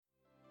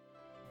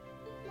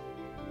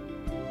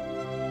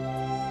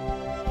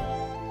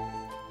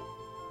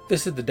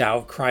This is the Tao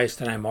of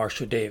Christ, and I'm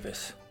Marshall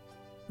Davis.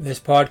 In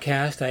this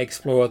podcast, I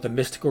explore the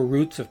mystical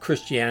roots of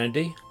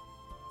Christianity,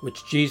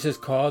 which Jesus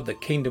called the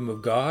Kingdom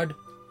of God,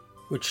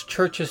 which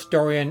church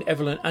historian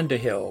Evelyn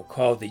Underhill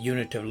called the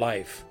Unitive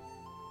Life,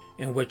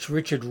 and which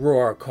Richard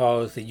Rohr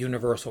calls the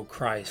Universal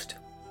Christ,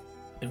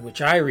 and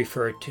which I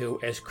refer to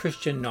as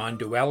Christian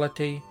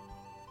non-duality,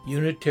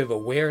 unitive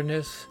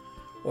awareness,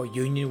 or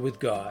union with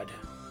God.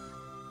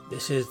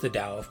 This is the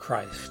Tao of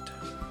Christ.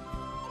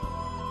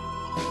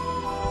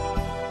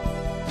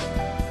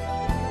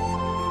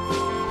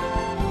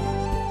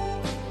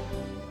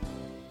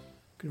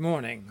 Good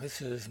morning,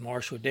 this is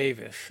Marshall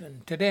Davis,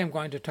 and today I'm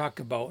going to talk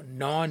about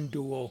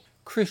non-dual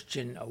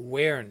Christian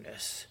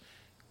awareness,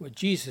 what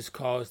Jesus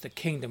calls the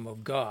Kingdom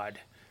of God.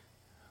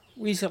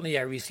 Recently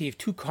I received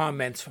 2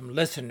 comments from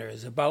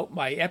listeners about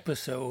my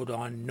episode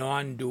on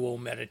non-dual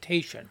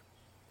meditation.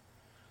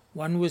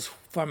 One was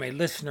from a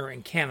listener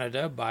in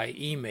Canada by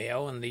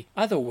email, and the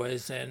other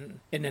was in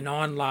an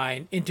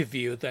online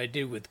interview that I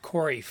did with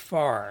Corey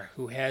Farr,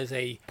 who has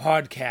a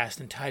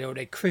podcast entitled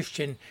A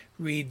Christian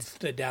Reads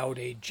the Tao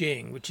Te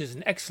Ching, which is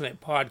an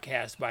excellent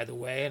podcast, by the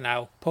way, and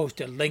I'll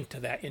post a link to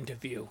that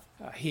interview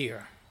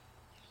here.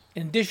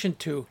 In addition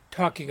to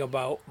talking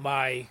about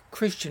my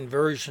Christian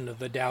version of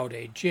the Tao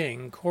Te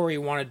Ching, Corey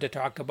wanted to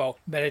talk about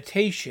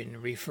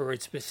meditation,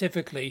 referred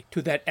specifically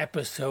to that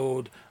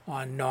episode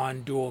on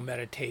non-dual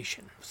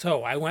meditation.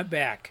 So I went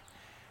back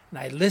and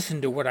I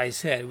listened to what I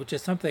said, which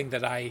is something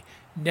that I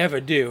never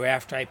do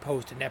after I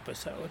post an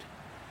episode.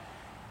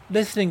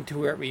 Listening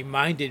to it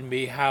reminded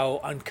me how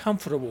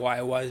uncomfortable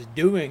I was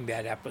doing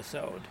that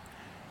episode.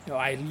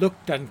 I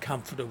looked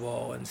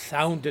uncomfortable and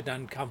sounded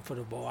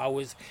uncomfortable. I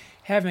was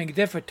having a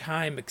difficult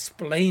time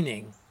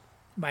explaining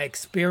my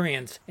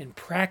experience and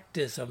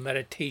practice of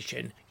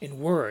meditation in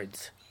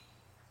words.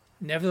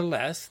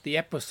 Nevertheless, the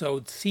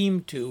episode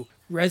seemed to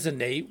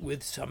resonate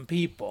with some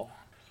people.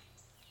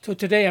 So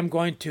today I'm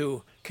going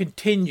to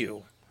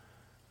continue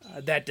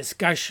that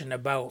discussion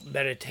about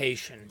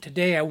meditation.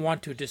 Today I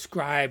want to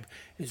describe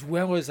as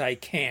well as I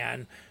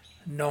can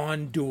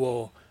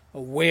non-dual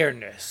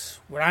awareness,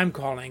 what I'm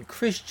calling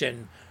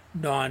Christian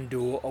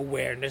non-dual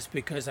awareness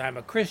because I'm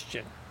a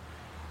Christian.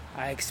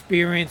 I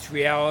experience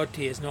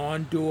reality as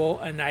non-dual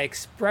and I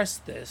express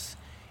this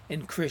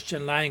in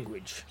Christian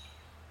language.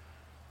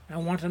 I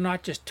want to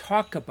not just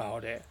talk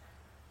about it,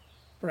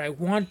 but I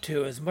want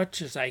to, as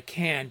much as I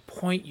can,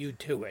 point you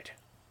to it.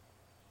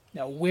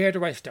 Now, where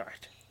do I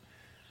start?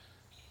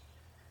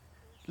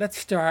 Let's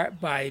start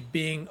by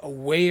being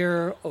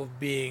aware of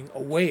being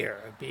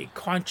aware, being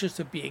conscious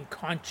of being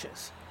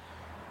conscious,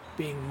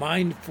 being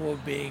mindful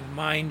of being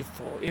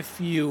mindful. If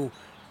you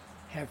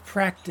have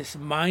practiced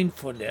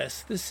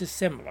mindfulness, this is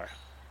similar.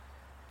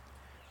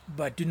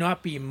 But do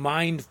not be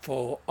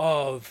mindful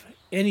of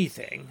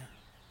anything.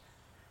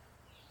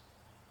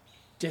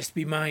 Just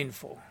be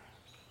mindful.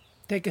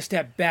 Take a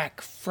step back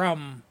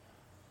from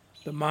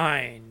the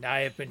mind.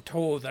 I have been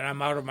told that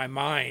I'm out of my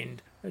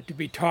mind to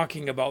be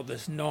talking about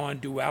this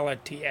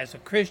non-duality as a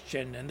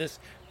Christian, and this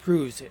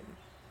proves it.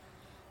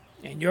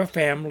 And your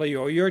family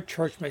or your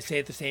church may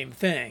say the same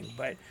thing,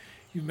 but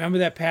you remember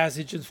that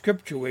passage in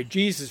Scripture where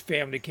Jesus'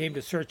 family came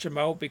to search him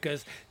out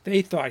because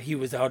they thought he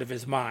was out of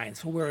his mind,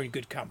 so we're in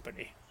good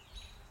company.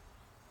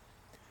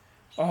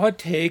 All it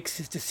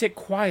takes is to sit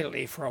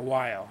quietly for a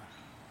while.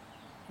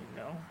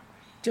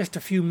 Just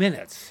a few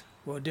minutes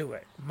will do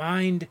it.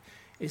 Mind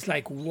is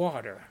like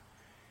water,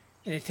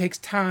 and it takes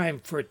time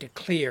for it to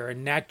clear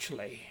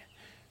naturally.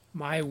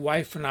 My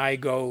wife and I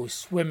go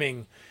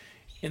swimming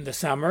in the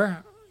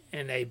summer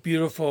in a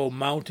beautiful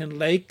mountain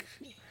lake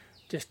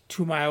just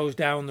 2 miles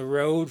down the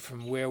road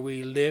from where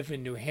we live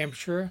in New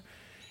Hampshire.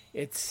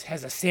 It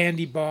has a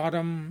sandy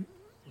bottom,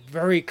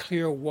 very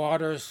clear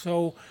water,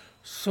 so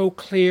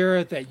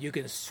clear that you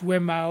can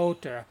swim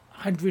out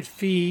 100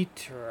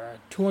 feet or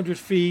 200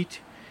 feet,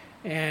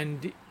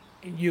 and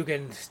you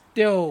can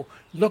still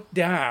look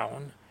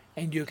down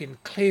and you can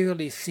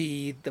clearly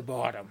see the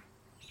bottom.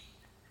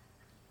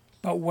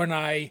 But when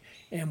I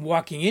am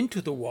walking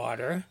into the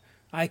water,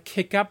 I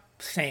kick up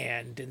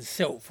sand and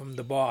silt from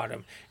the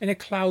bottom, and it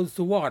clouds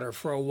the water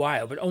for a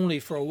while, but only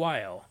for a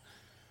while.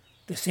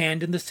 The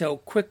sand and the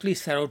silt quickly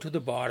settle to the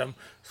bottom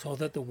so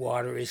that the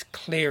water is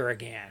clear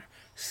again.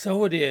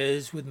 So it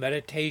is with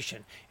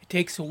meditation. It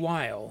takes a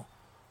while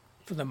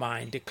for the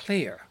mind to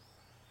clear.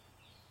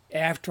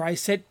 After I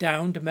sit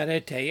down to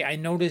meditate, I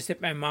notice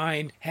that my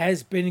mind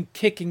has been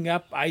kicking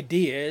up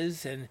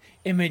ideas and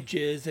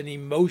images and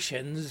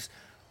emotions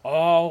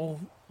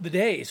all the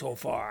day so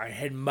far. It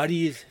had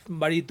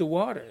muddied the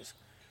waters.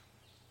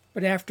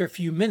 But after a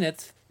few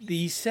minutes,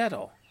 these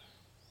settle,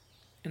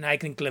 and I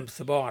can glimpse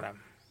the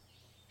bottom.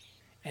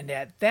 And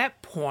at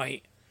that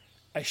point,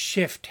 a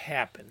shift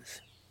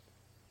happens.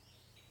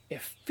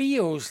 It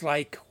feels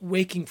like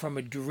waking from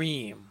a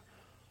dream,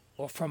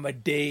 or from a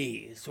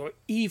daze, or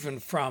even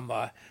from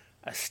a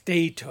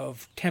state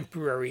of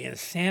temporary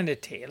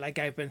insanity, like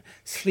I've been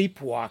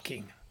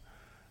sleepwalking,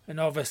 and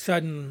all of a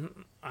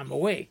sudden I'm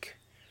awake.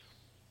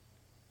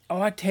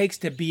 all it takes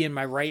to be in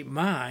my right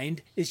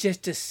mind is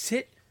just to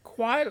sit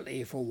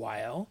quietly for a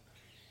while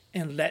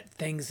and let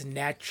things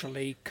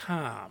naturally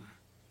calm.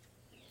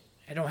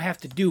 I don't have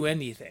to do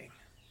anything.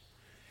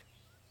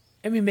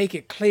 Let me make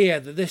it clear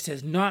that this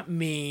does not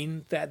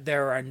mean that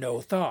there are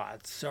no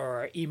thoughts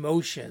or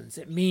emotions.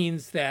 It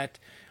means that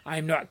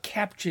I'm not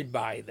captured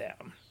by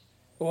them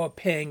or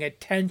paying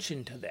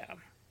attention to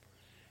them.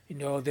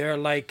 They're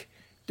like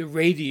the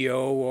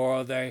radio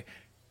or the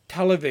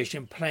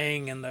television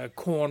playing in the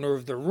corner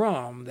of the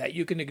room that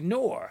you can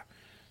ignore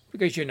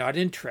because you're not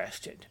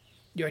interested.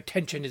 Your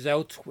attention is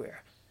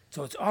elsewhere.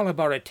 So it's all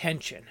about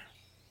attention.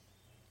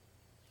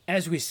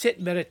 As we sit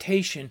in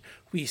meditation,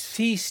 we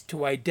cease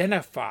to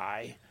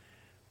identify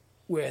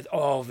with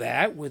all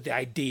that, with the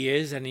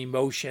ideas and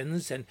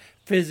emotions and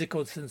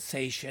physical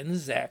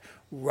sensations that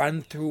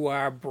run through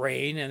our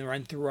brain and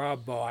run through our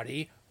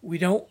body. We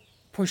don't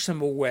push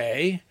them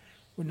away.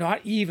 We're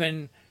not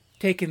even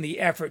taking the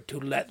effort to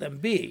let them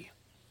be.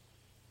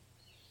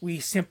 We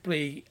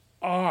simply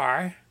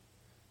are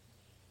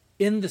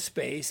in the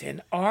space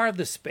and are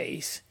the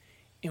space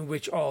in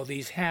which all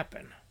these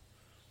happen.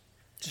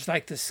 Just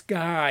like the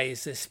sky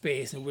is the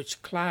space in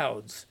which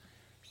clouds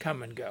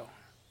come and go.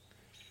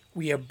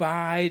 We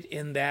abide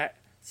in that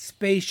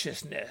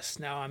spaciousness.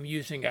 Now I'm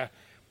using a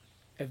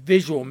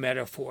visual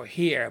metaphor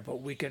here,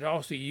 but we could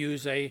also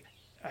use a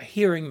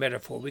hearing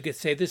metaphor. We could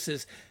say this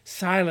is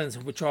silence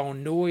in which all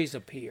noise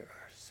appears.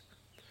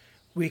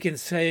 We can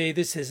say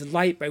this is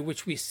light by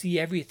which we see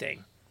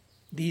everything.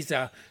 These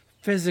are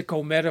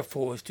physical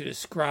metaphors to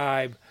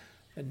describe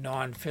the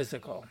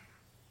non-physical.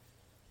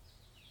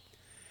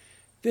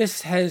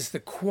 This has the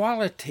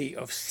quality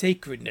of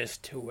sacredness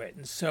to it,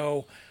 and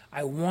so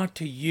I want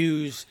to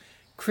use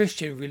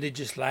Christian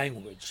religious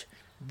language.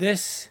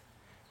 This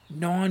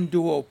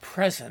non-dual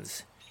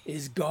presence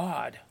is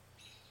God,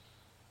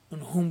 in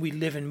whom we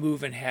live and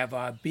move and have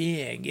our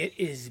being. It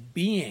is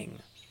being,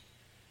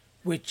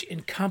 which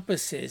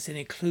encompasses and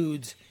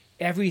includes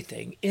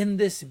everything. In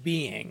this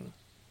being,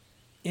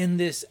 in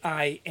this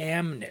I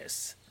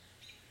amness,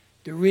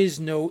 there is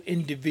no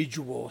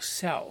individual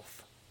self.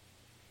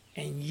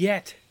 And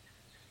yet,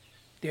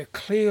 there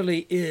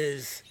clearly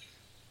is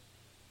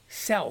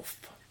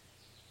self.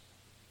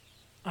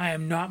 I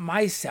am not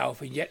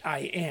myself, and yet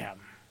I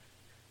am.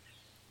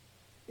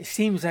 It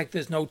seems like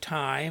there's no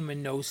time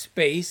and no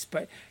space,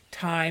 but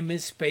time and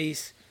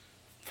space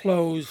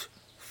flows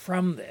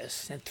from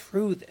this and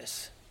through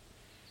this.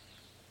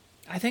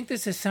 I think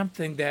this is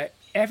something that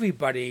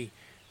everybody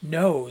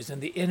knows in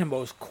the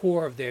innermost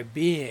core of their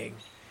being.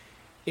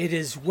 It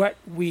is what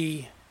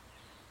we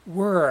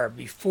were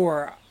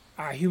before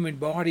our human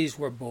bodies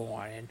were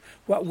born and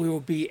what we will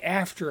be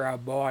after our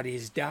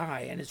bodies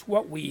die, and it's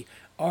what we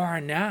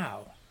are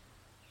now.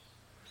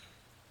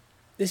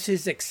 This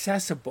is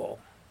accessible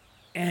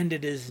and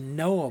it is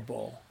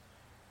knowable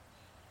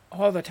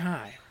all the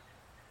time.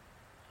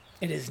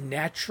 It is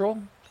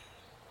natural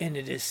and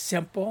it is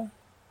simple.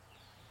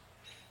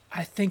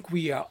 I think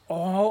we are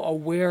all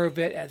aware of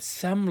it at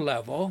some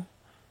level.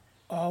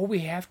 All we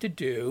have to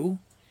do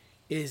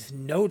is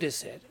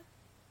notice it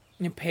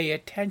and pay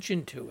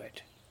attention to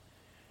it.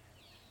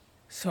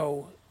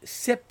 So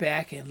sit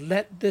back and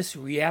let this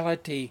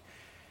reality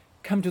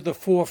come to the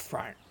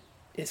forefront.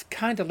 It's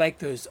kind of like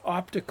those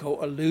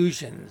optical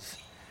illusions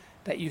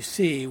that you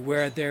see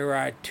where there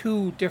are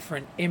two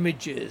different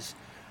images,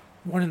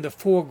 one in the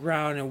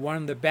foreground and one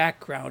in the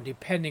background,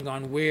 depending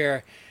on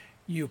where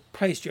you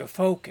place your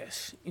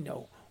focus.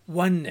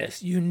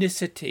 Oneness,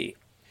 unicity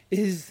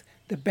is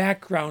the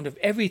background of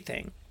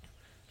everything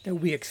that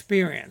we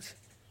experience.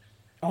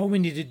 All we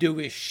need to do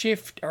is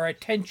shift our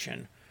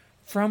attention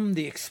from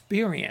the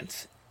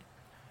experience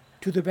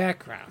to the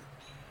background.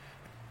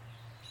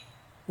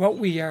 What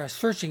we are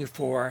searching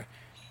for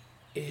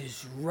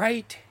is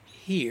right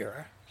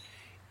here.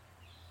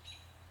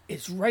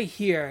 It's right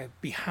here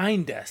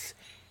behind us,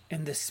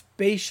 in the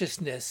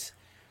spaciousness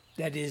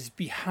that is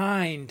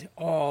behind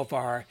all of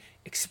our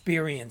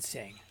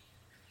experiencing,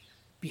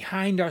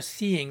 behind our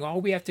seeing.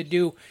 All we have to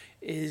do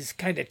is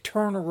kind of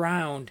turn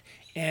around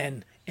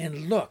and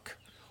look.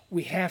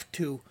 We have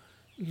to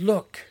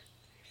look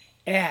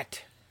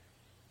at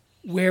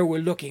where we're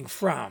looking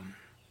from.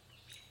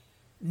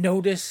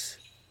 Notice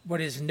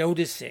what is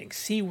noticing.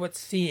 See what's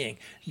seeing.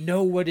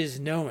 Know what is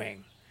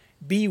knowing.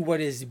 Be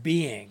what is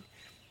being.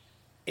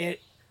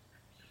 It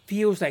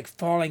feels like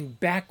falling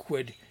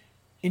backward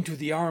into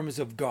the arms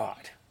of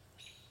God,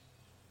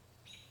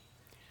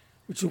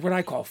 which is what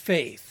I call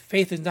faith.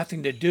 Faith has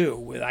nothing to do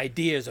with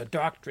ideas or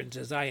doctrines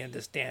as I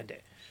understand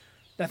it.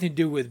 Nothing to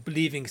do with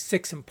believing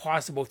 6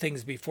 impossible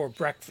things before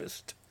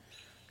breakfast,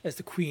 as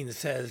the Queen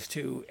says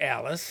to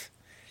Alice.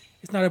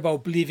 It's not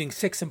about believing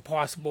 6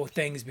 impossible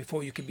things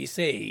before you can be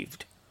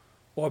saved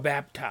or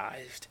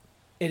baptized.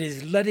 It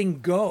is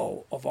letting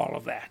go of all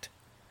of that.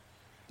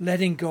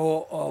 Letting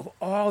go of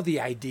all the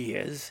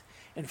ideas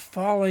and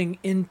falling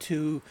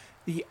into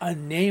the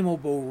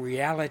unnameable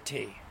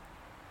reality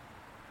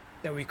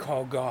that we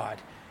call God.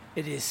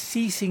 It is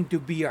ceasing to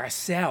be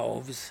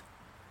ourselves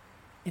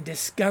and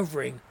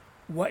discovering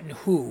what and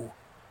who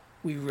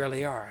we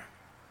really are.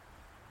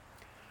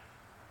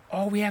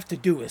 All we have to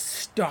do is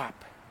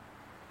stop,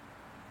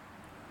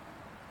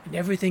 and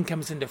everything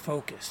comes into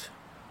focus.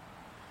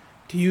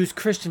 To use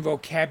Christian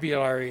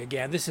vocabulary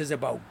again, this is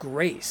about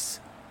grace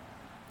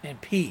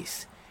and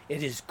peace.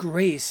 It is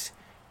grace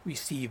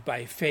received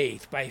by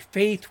faith. By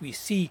faith we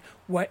see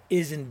what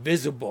is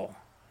invisible,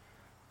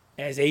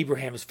 as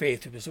Abraham's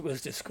faith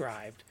was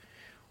described.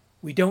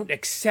 We don't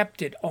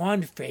accept it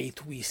on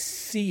faith, we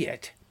see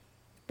it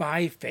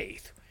by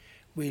faith.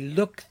 We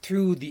look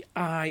through the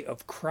eye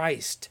of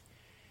Christ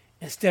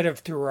instead of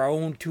through our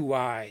own two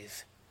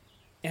eyes.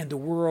 And the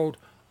world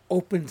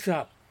opens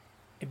up.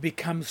 It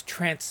becomes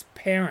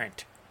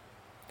transparent.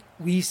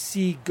 We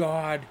see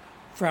God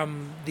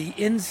from the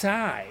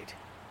inside,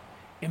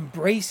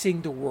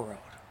 embracing the world,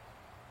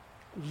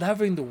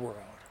 loving the world.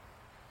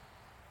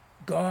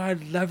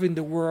 God loving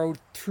the world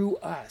through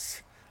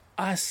us.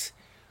 Us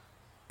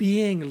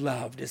being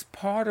loved as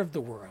part of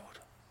the world.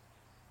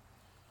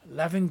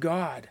 Loving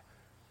God,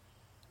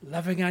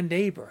 loving our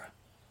neighbor,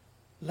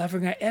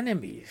 loving our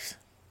enemies.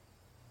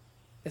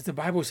 As the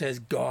Bible says,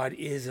 God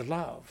is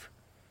love.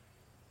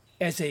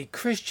 As a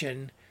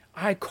Christian,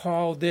 I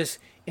call this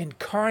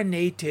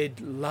incarnated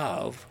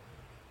love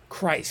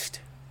Christ,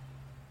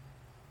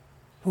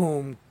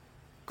 whom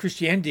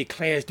Christianity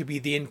declares to be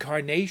the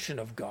incarnation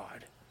of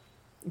God.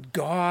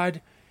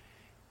 God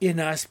in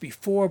us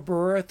before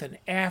birth and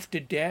after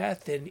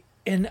death, and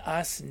in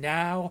us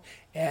now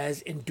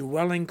as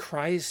indwelling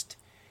Christ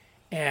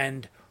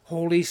and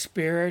Holy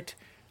Spirit.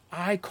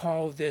 I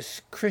call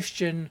this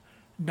Christian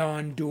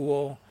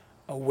non-dual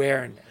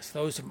awareness.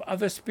 Those from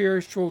other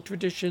spiritual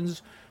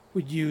traditions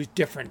would use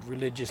different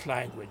religious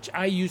language.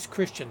 I use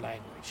Christian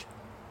language.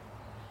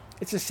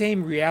 It's the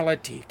same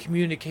reality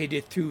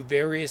communicated through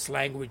various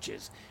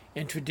languages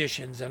and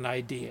traditions and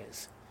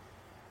ideas.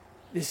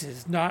 This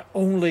is not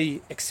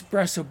only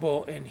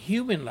expressible in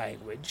human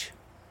language,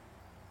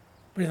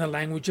 but in the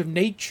language of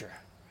nature.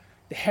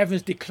 The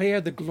heavens declare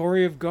the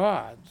glory of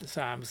God, the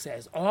psalm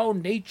says. All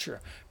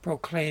nature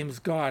proclaims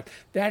God.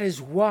 That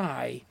is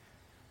why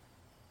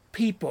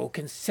people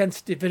can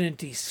sense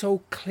divinity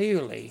so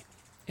clearly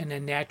in a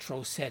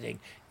natural setting.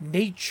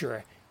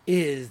 Nature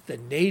is the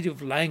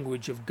native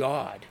language of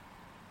God.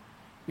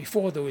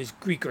 Before there was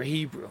Greek or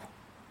Hebrew,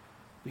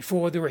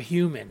 before there were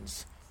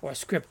humans or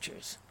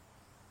scriptures,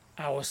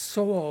 our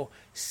soul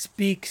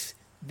speaks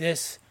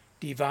this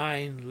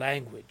divine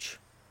language.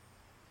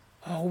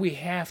 All we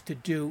have to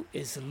do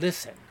is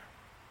listen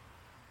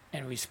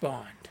and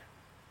respond.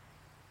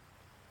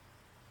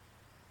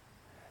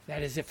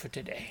 That is it for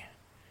today.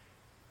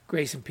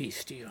 Grace and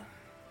peace to you.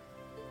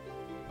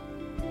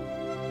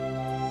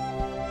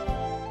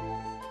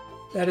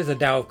 That is the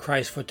Tao of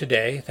Christ for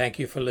today. Thank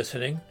you for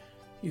listening.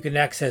 You can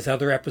access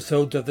other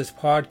episodes of this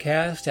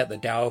podcast at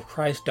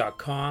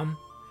thedaoofchrist.com.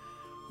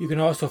 You can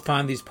also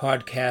find these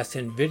podcasts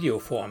in video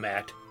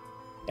format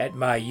at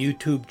my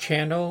YouTube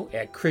channel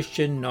at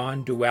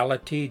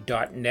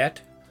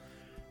christiannonduality.net.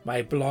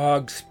 My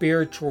blog,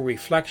 Spiritual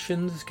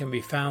Reflections, can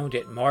be found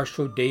at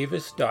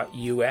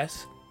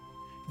marshalldavis.us.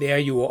 There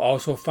you will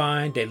also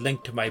find a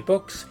link to my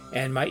books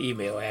and my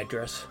email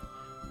address.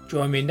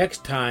 Join me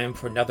next time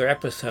for another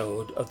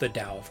episode of the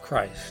Tao of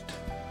Christ.